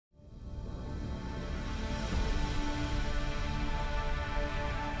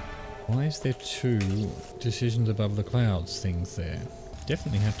Why is there 2 decisions above the clouds things there?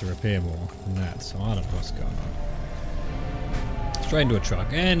 Definitely have to repair more than that, so I don't know what's going on. Straight into a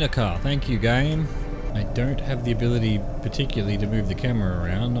truck and a car. Thank you, game. I don't have the ability particularly to move the camera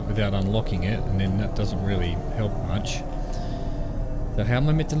around, not without unlocking it, and then that doesn't really help much. So how am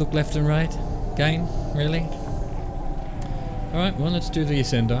I meant to look left and right? Game? Really? Alright, well let's do the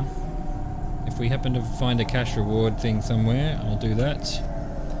ascender. If we happen to find a cash reward thing somewhere, I'll do that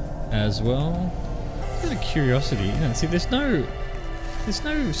as well. Out of curiosity, see there's no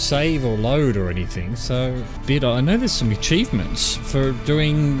save or load or anything, so I know there's some achievements for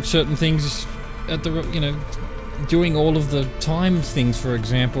doing certain things at the, doing all of the time things, for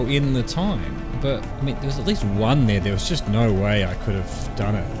example, in the time. But I mean, there's at least one there. There was just no way I could have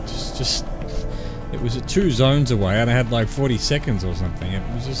done it. Just it was at 2 zones away, and I had like 40 seconds or something. It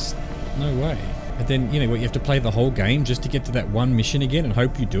was just no way. And then you have to play the whole game just to get to that one mission again and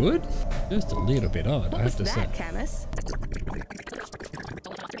hope you do it. Just a little bit odd, I have to say. Camus?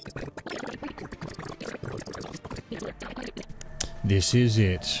 This is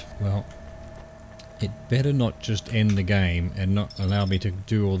it. Well, it better not just end the game and not allow me to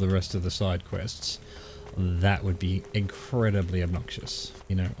do all the rest of the side quests. That would be incredibly obnoxious.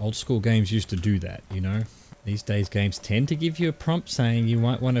 Old school games used to do that, These days games tend to give you a prompt saying you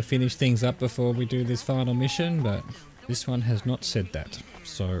might want to finish things up before we do this final mission, but this one has not said that.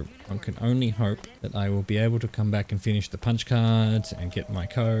 So I can only hope that I will be able to come back and finish the punch cards and get my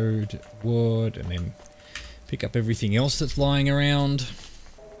code, wood, and then pick up everything else that's lying around.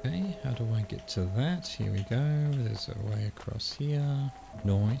 Okay, how do I get to that? Here we go. There's a way across here.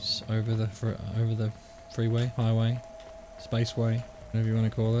 Nice. Over the freeway, highway, spaceway, whatever you want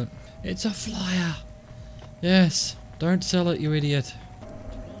to call it. It's a flyer! Yes! Don't sell it, you idiot!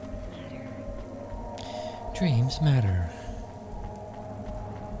 Dreams matter.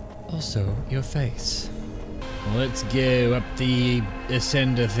 Also, your face. Well, let's go up the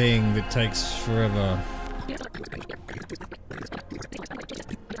ascender thing that takes forever.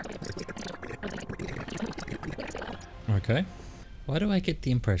 Okay. Why do I get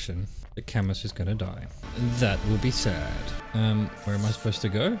the impression that Camus is gonna die? That will be sad. Where am I supposed to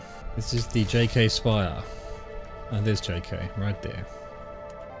go? This is the JK Spire. Oh, there's JK, right there.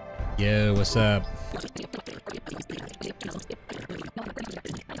 Yo, what's up?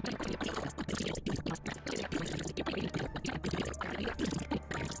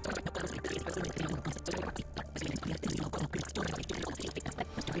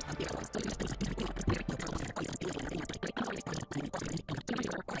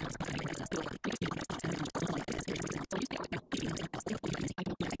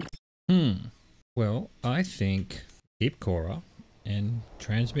 Well, I think keep Cora and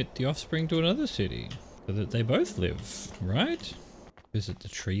transmit the offspring to another city so that they both live, right? Visit the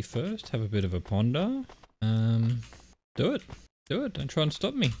tree first, have a bit of a ponder. Do it. Do it. Don't try and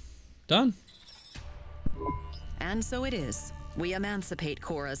stop me. Done. And so it is. We emancipate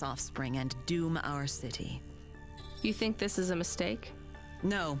Cora's offspring and doom our city. You think this is a mistake?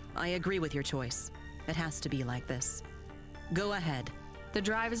 No, I agree with your choice. It has to be like this. Go ahead. The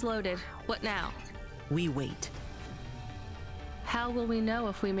drive is loaded. What now? We wait. How will we know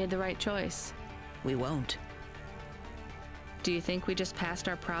if we made the right choice? We won't. Do you think we just passed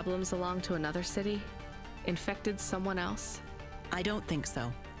our problems along to another city? Infected someone else? I don't think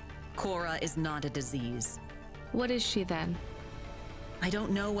so. Cora is not a disease. What is she then? I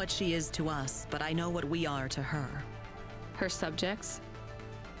don't know what she is to us, but I know what we are to her. Her subjects?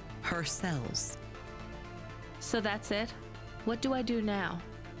 Her cells. So that's it? What do I do now?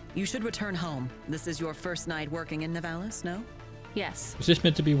 You should return home. This is your first night working in Nivalis, no? Yes. Was this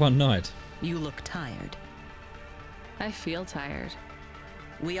meant to be one night? You look tired. I feel tired.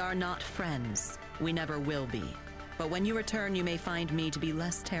 We are not friends. We never will be. But when you return, you may find me to be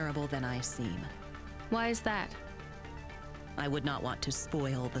less terrible than I seem. Why is that? I would not want to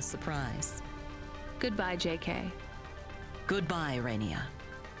spoil the surprise. Goodbye, JK. Goodbye, Rainia.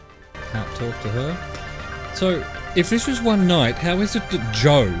 Can't talk to her. So, if this was one night, how is it that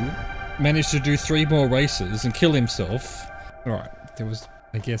Joe managed to do 3 more races and kill himself? Alright, there was...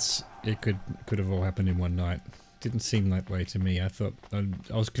 I guess it could have all happened in one night. Didn't seem that way to me. I thought... I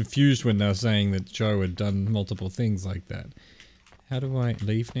was confused when they were saying that Joe had done multiple things like that. How do I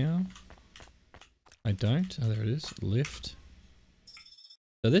leave now? I don't. Oh, there it is. Lift.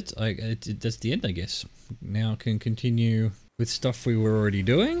 So that's the end, I guess. Now I can continue with stuff we were already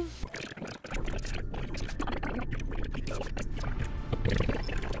doing.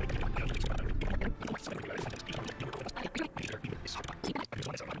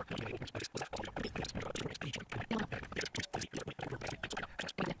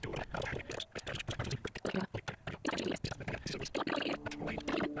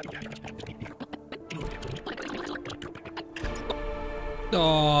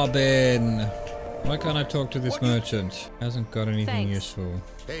 Oh, Ben. Why can't I talk to this merchant? Hasn't got anything Thanks. useful.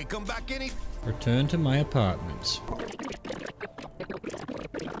 Hey, come back any. Return to my apartment.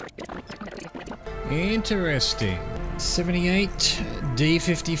 Interesting. 78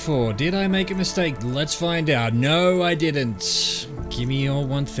 D54. Did I make a mistake? Let's find out. No, I didn't. Give me your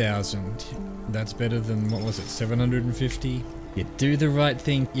 1,000. That's better than, what was it, 750? You do the right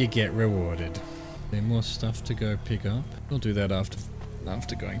thing, you get rewarded. There more stuff to go pick up. We'll do that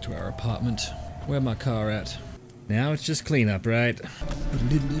after going to our apartment. Where my car at? Now it's just cleanup, right?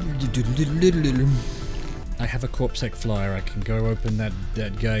 I have a corpsec flyer. I can go open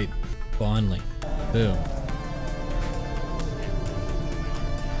that gate. Finally. Boom.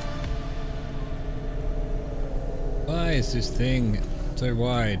 Why is this thing so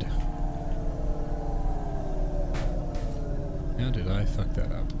wide? How did I fuck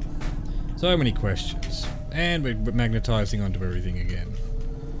that up? So many questions. And we're magnetizing onto everything again.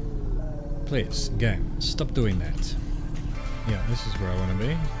 Please, game, stop doing that. Yeah, this is where I want to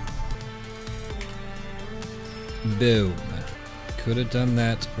be. Boom. Could have done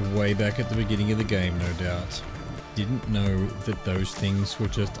that way back at the beginning of the game, no doubt. Didn't know that those things were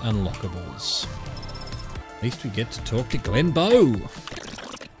just unlockables. At least we get to talk to Glenn Bow!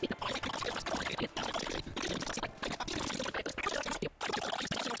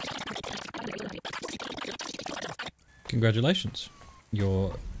 Congratulations.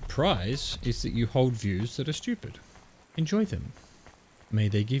 Your prize is that you hold views that are stupid. Enjoy them. May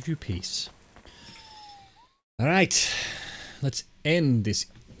they give you peace. Alright. Let's end this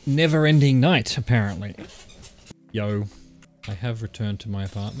never-ending night, apparently. Yo. I have returned to my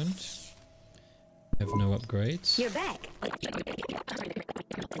apartment. Have no upgrades. You're back.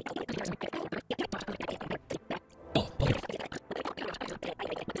 Oh, okay.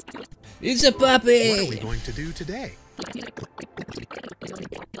 It's a puppy! What are we going to do today?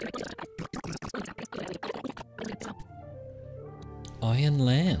 Iron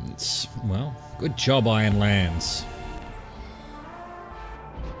Lands. Well, good job, Iron Lands.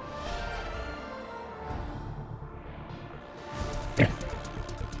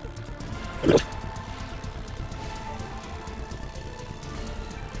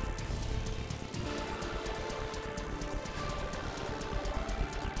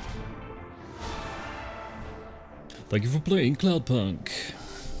 Thank you for playing Cloudpunk.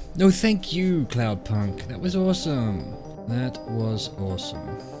 No, thank you, Cloudpunk. That was awesome. That was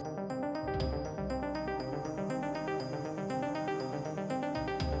awesome.